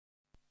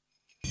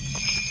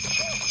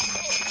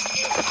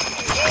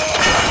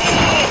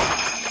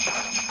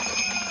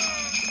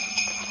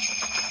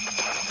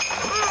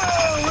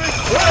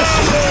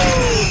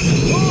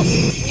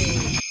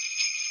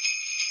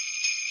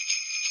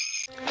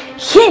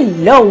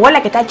Hello,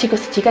 hola, ¿qué tal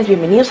chicos y chicas?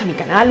 Bienvenidos a mi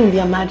canal, un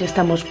día más ya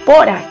estamos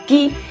por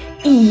aquí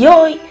y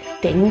hoy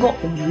tengo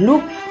un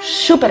look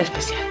súper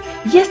especial.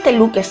 Y este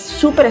look es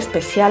súper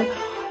especial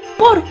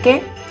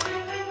porque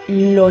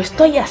lo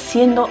estoy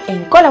haciendo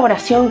en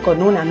colaboración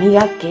con una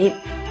amiga que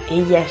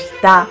ella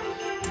está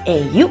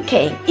en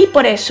UK y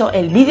por eso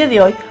el vídeo de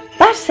hoy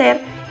va a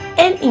ser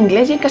en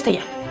inglés y en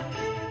castellano.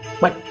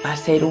 Bueno, va a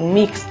ser un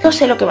mix. No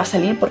sé lo que va a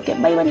salir porque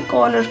By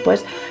Colors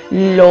pues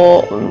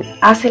lo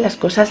hace las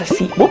cosas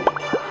así.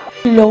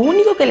 Lo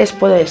único que les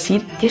puedo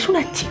decir que es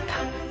una chica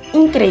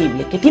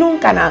increíble, que tiene un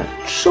canal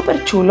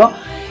súper chulo,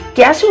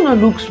 que hace unos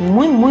looks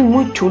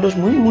muy chulos,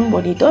 muy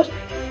bonitos,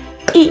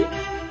 y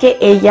que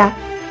ella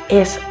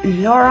es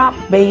Laura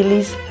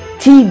Bailey's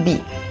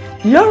TV.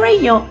 Laura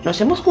y yo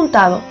nos hemos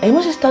juntado,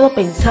 hemos estado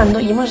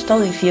pensando y hemos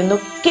estado diciendo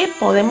qué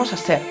podemos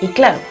hacer. Y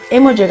claro,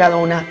 hemos llegado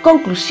a una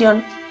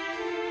conclusión,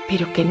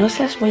 pero que no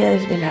se las voy a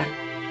desvelar.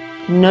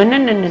 No.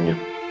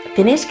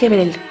 Tenéis que ver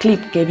el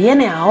clip que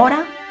viene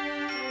ahora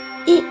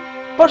y,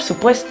 por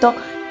supuesto,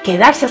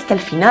 quedarse hasta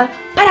el final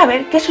para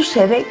ver qué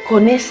sucede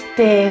con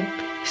este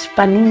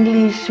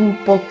Spanglish un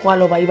poco a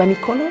lo By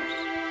Colors.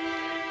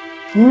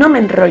 No me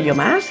enrollo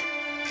más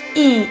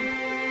y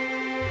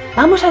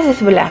vamos a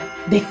desvelar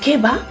de qué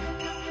va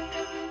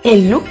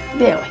el look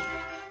de hoy.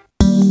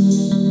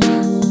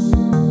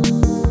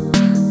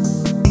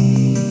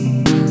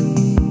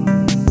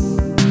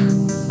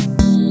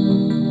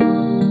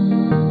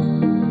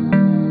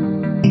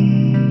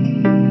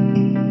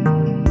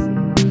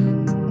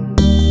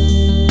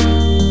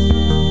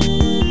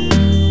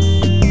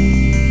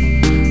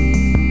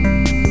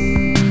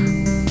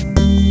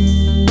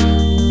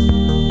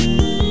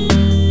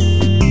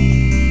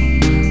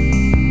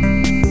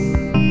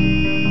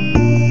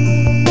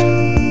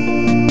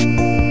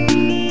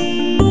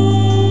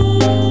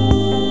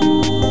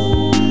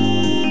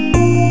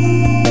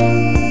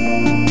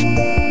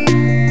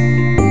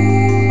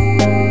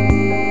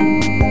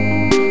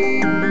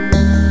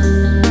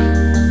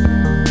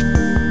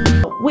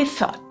 We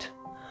thought,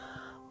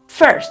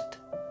 first,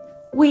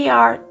 we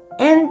are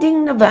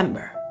ending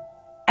November,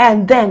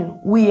 and then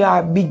we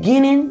are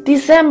beginning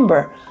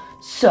December.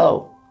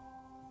 So,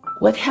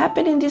 what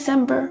happened in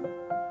December?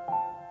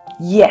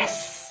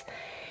 Yes,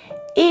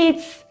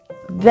 it's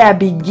the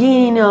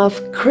beginning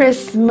of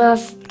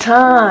Christmas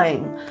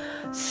time.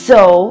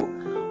 So,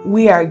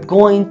 we are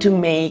going to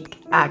make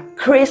a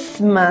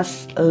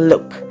Christmas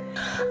look.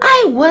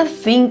 I was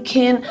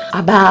thinking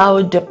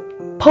about the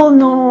pole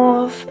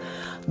north,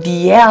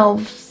 the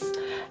elves,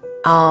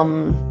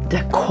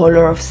 the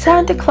color of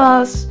Santa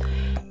Claus,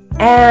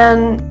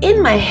 and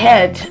in my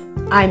head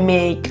I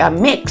make a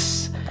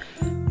mix,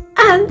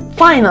 and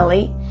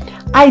finally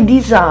I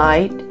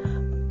decide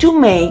to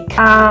make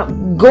a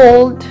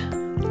gold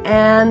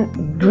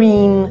and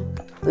green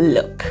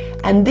look,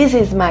 and this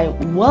is my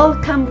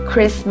welcome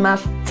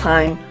Christmas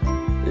time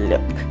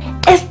look.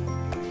 Es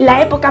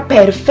la época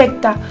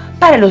perfecta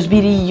para los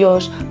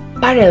brillos,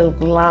 para el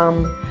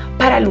glam,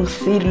 para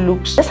lucir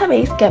looks. Ya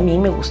sabéis que a mí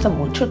me gusta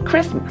mucho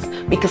Christmas,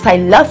 because I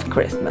love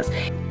Christmas.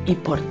 Y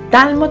por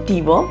tal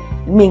motivo,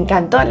 me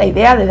encantó la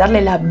idea de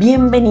darle la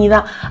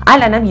bienvenida a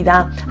la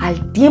Navidad,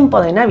 al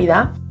tiempo de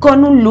Navidad,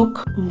 con un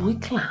look muy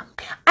glam.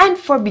 And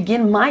for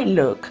begin my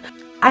look,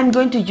 I'm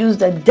going to use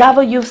the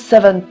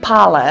W7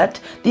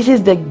 palette. This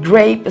is the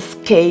Grape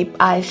Escape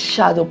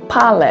eyeshadow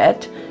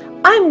palette.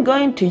 I'm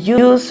going to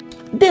use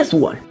this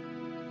one.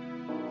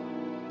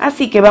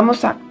 Así que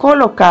vamos a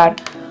colocar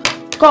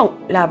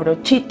con la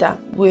brochita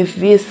with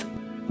this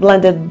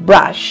blended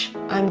brush.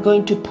 I'm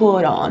going to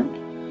put on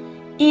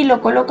y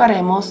lo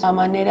colocaremos a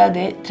manera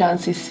de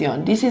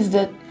transición. This is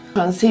the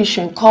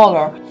transition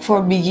color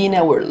for begin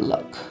our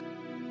look.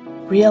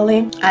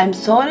 Really, I'm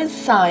so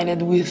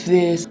excited with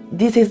this.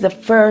 This is the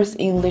first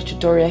English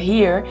tutorial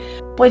here.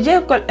 Pues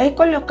ya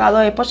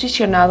he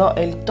posicionado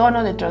el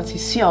tono de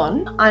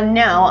transición, and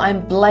now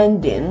I'm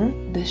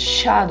blending the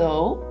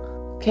shadow,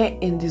 okay,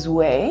 in this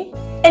way.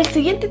 El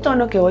siguiente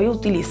tono que voy a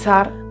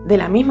utilizar de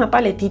la misma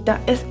paletita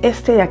es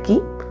este de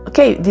aquí.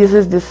 Okay, this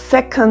is the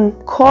second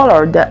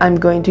color that I'm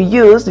going to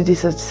use.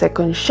 This is the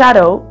second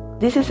shadow.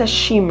 This is a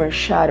shimmer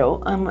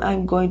shadow.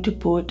 I'm going to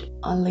put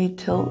a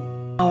little.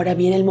 Ahora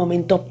viene el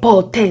momento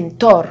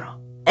potentor.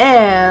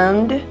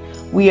 And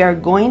we are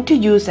going to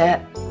use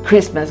a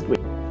Christmas green.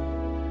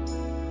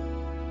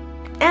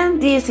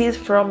 And this is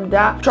from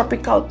the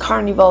Tropical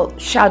Carnival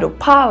Shadow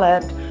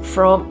Palette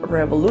from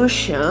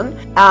Revolution.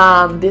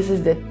 This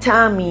is the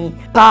Tammy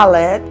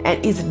palette,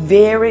 and it's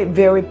very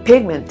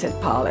pigmented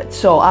palette,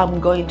 so I'm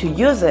going to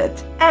use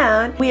it.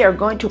 And we are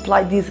going to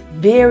apply this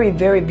very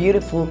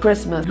beautiful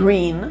Christmas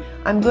green.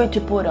 I'm going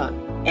to put on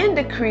in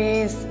the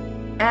crease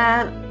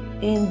and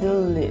in the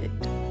lid.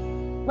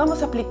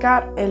 Vamos a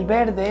aplicar el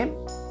verde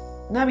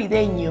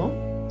navideño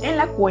en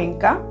la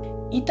cuenca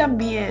y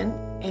también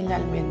en la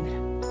almendra.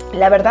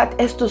 La verdad,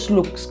 estos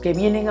looks que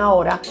vienen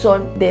ahora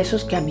son de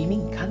esos que a mí me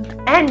encantan.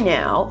 And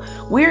now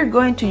we're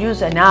going to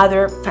use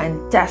another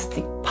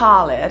fantastic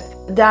palette,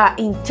 the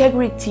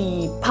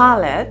Integrity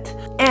palette,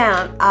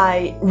 and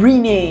I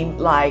renamed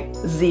like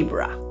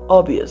zebra,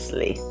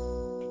 obviously.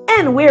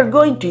 And we're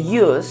going to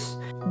use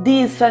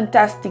this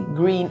fantastic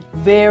green,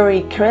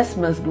 very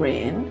Christmas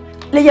green.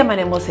 Le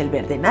llamaremos el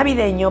verde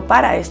navideño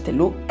para este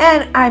look.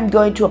 And I'm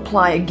going to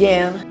apply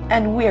again,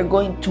 and we're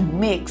going to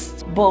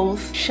mix both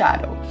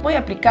shadows. Voy a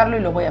aplicarlo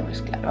y lo voy a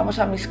mezclar. Vamos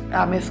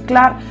a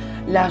mezclar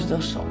las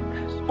dos sombras.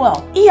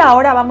 Well, y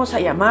ahora vamos a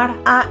llamar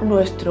a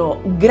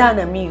nuestro gran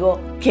amigo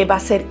que va a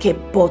hacer que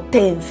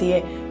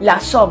potencie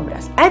las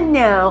sombras. And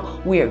now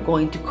we are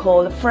going to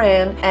call a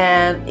friend,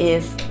 and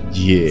is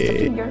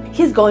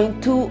he's going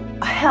to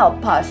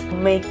help us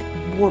make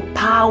more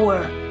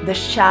power the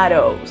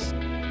shadows.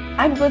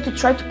 I'm going to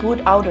try to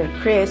put outer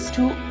crease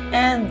too,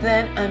 and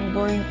then I'm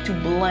going to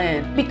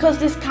blend, because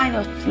this kind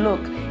of look,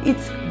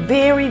 it's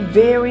very,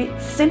 very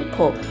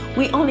simple.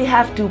 We only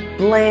have to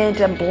blend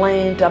and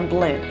blend and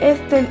blend.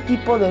 Este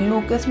tipo de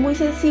look es muy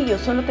sencillo,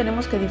 solo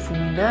tenemos que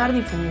difuminar,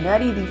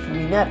 difuminar y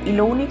difuminar. Y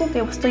lo único que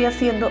estoy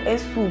haciendo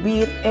es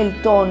subir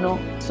el tono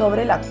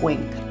sobre la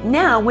cuenca.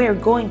 Now we're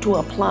going to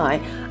apply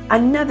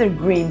another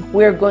green.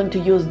 We're going to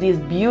use this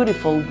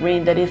beautiful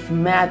green that is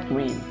matte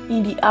green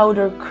in the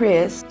outer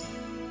crease.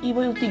 Y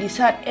voy a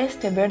utilizar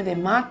este verde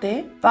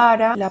mate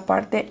para la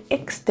parte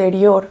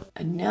exterior.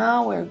 And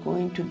now we're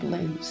going to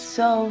blend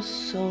so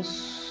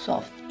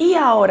soft. Y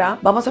ahora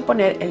vamos a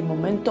poner el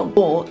momento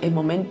gold, el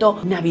momento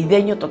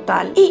navideño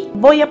total. Y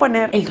voy a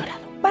poner el dorado.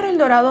 Para el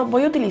dorado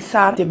voy a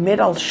utilizar The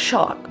Metal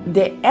Shock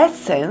de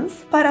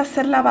Essence para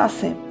hacer la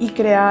base y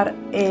crear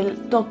el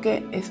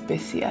toque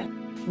especial.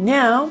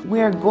 Now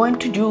we are going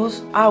to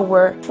use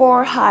our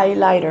 4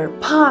 highlighter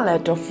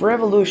palette of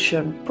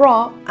Revolution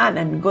Pro, and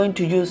I'm going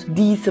to use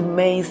this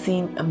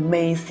amazing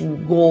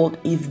gold.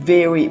 It's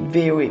very,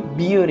 very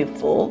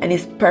beautiful and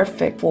it's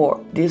perfect for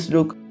this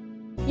look.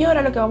 Y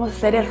ahora lo que vamos a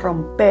hacer es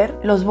romper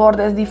los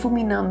bordes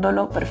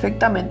difuminándolo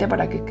perfectamente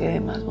para que quede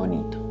más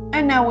bonito.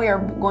 And now we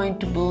are going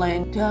to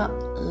blend the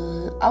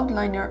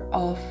outliner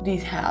of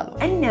this halo.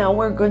 And now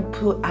we're going to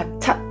put a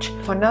touch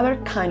of another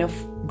kind of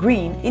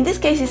green. In this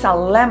case it's a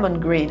lemon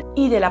green.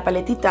 Y de la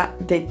paletita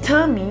de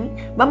Tommy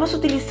vamos a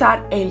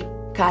utilizar el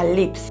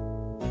Calypso.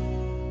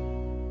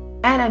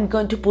 And I'm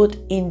going to put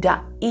in the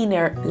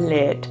inner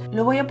lid.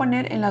 Lo voy a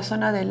poner en la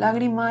zona del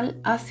lagrimal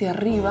hacia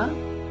arriba.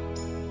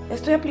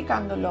 Estoy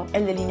aplicándolo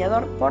el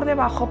delineador por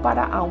debajo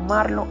para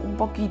ahumarlo un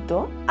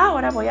poquito.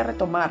 Ahora voy a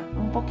retomar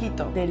un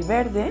poquito del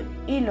verde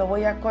y lo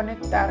voy a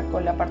conectar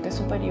con la parte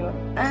superior.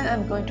 And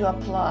I'm going to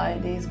apply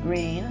this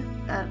green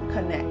and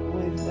connect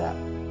with the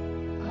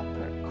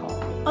upper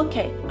corner.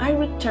 Okay, I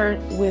return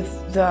with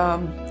the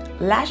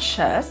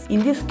lashes.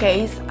 In this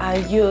case, I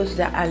use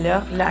the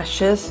Allure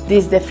lashes,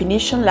 this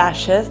definition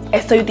lashes.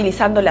 Estoy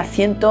utilizando las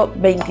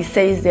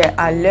 126 de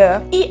Allure.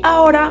 Y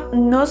ahora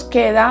nos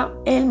queda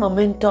el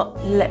momento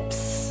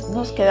lips.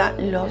 Nos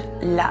quedan los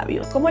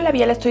labios. Como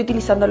labial estoy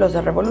utilizando los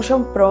de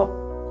Revolution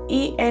Pro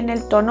y en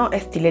el tono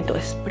estileto.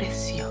 Es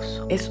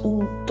precioso. Es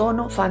un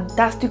tono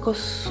fantástico,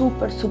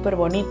 súper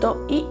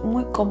bonito y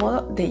muy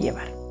cómodo de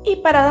llevar. Y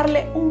para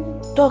darle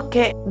un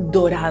toque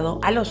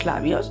dorado a los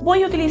labios,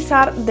 voy a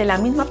utilizar de la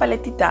misma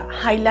paletita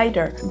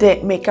highlighter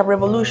de Makeup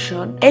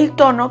Revolution el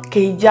tono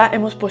que ya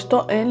hemos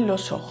puesto en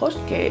los ojos,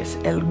 que es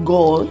el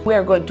gold. We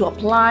are going to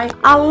apply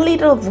a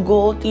little of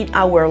gold in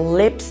our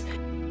lips.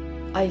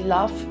 I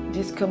love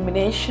this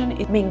combination.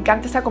 Me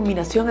encanta esta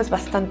combinación, es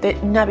bastante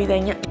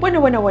navideña.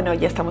 Bueno,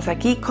 ya estamos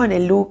aquí con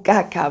el look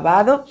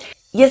acabado.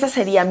 Y esa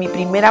sería mi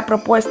primera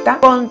propuesta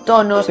con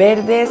tonos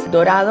verdes,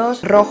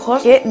 dorados,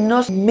 rojos que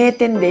nos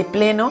meten de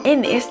pleno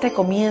en este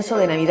comienzo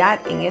de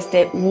Navidad, en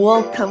este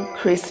Welcome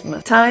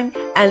Christmas time.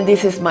 And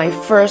this is my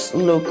first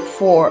look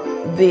for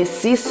this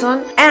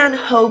season and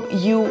hope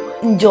you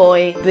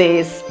enjoy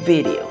this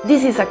video.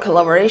 This is a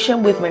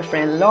collaboration with my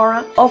friend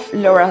Laura of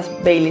Laura's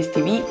Bailey's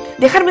TV.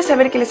 Dejarme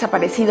saber qué les ha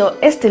parecido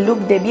este look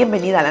de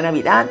bienvenida a la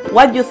Navidad.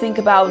 What you think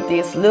about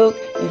this look,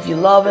 if you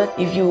love it,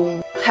 if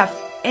you have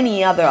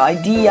any other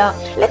idea,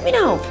 let me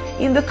know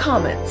in the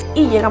comments.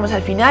 Y llegamos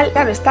al final.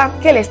 Claro está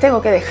que les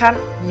tengo que dejar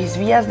mis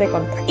vías de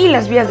contacto. Y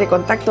las vías de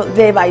contacto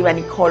de By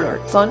Bunny Colors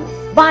son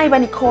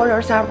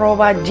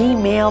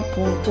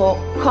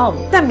bybunnycolors@gmail.com.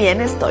 También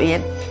estoy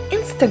en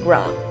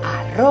Instagram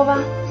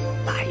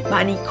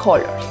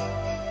 @bybunnycolors.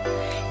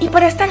 Y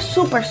para estar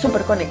súper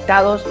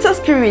conectados,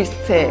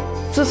 suscribirse,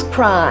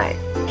 subscribe,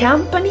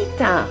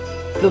 campanita,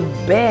 the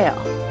bell.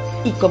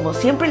 Y como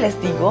siempre les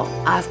digo,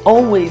 as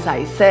always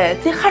I said,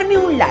 dejarme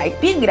un like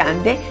bien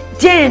grande,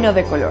 lleno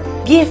de color.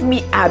 Give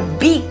me a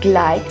big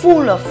like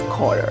full of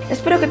color.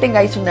 Espero que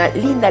tengáis una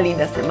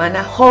linda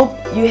semana. Hope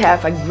you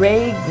have a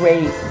great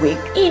week.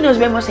 Y nos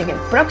vemos en el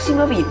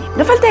próximo vídeo.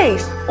 No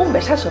faltéis. Un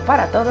besazo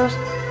para todos.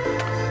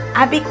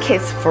 A big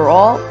kiss for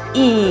all.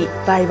 Y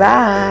bye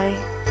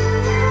bye.